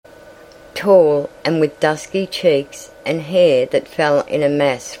tall and with dusky cheeks and hair that fell in a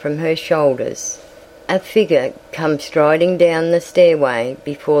mass from her shoulders. A figure came striding down the stairway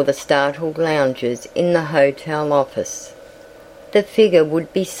before the startled loungers in the hotel office. The figure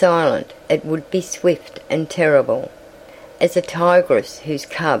would be silent, it would be swift and terrible. As a tigress whose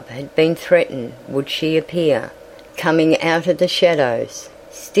cub had been threatened would she appear, coming out of the shadows,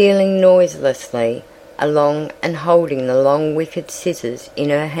 stealing noiselessly along and holding the long wicked scissors in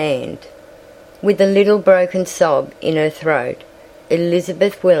her hand. With a little broken sob in her throat,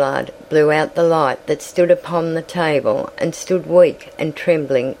 Elizabeth Willard blew out the light that stood upon the table and stood weak and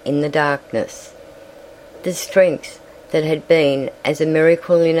trembling in the darkness. The strength that had been as a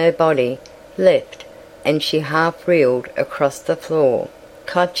miracle in her body left, and she half reeled across the floor,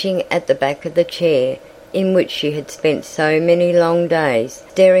 clutching at the back of the chair in which she had spent so many long days,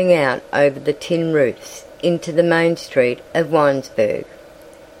 staring out over the tin roofs into the main street of Winesburg.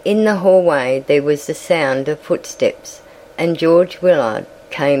 In the hallway there was the sound of footsteps, and George Willard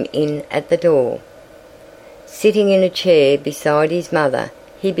came in at the door. Sitting in a chair beside his mother,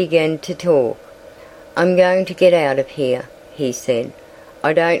 he began to talk. "I'm going to get out of here," he said.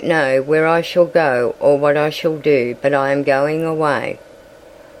 "I don't know where I shall go or what I shall do, but I am going away."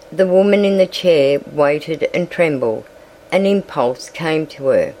 The woman in the chair waited and trembled. An impulse came to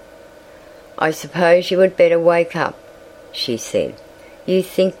her. "I suppose you had better wake up," she said. "You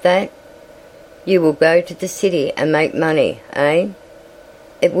think that? You will go to the city and make money, eh?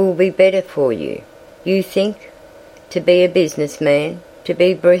 It will be better for you, you think, to be a businessman, to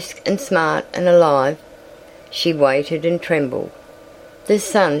be brisk and smart and alive?" She waited and trembled. The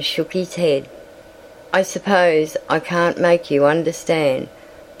son shook his head. "I suppose I can't make you understand,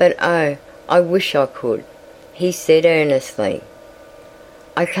 but oh, I wish I could," he said earnestly.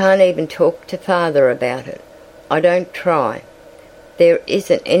 "I can't even talk to father about it. I don't try. There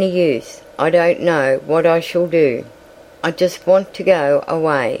isn't any use. I don't know what I shall do. I just want to go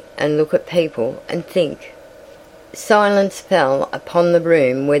away and look at people and think." Silence fell upon the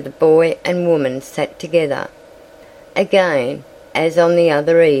room where the boy and woman sat together. Again, as on the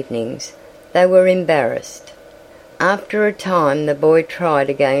other evenings, they were embarrassed. After a time the boy tried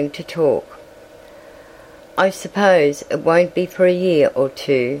again to talk. "I suppose it won't be for a year or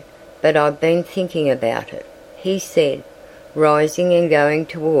two, but I've been thinking about it," he said, rising and going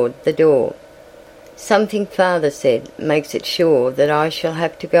toward the door. "Something father said makes it sure that I shall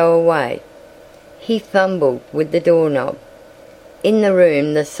have to go away." He fumbled with the doorknob. In the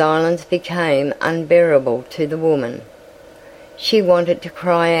room the silence became unbearable to the woman. She wanted to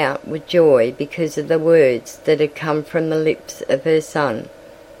cry out with joy because of the words that had come from the lips of her son,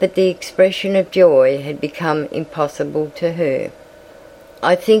 but the expression of joy had become impossible to her.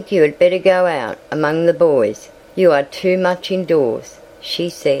 "I think you had better go out among the boys. You are too much indoors," she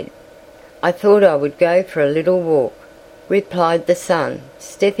said. "I thought I would go for a little walk," replied the son,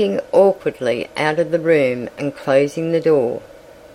 stepping awkwardly out of the room and closing the door.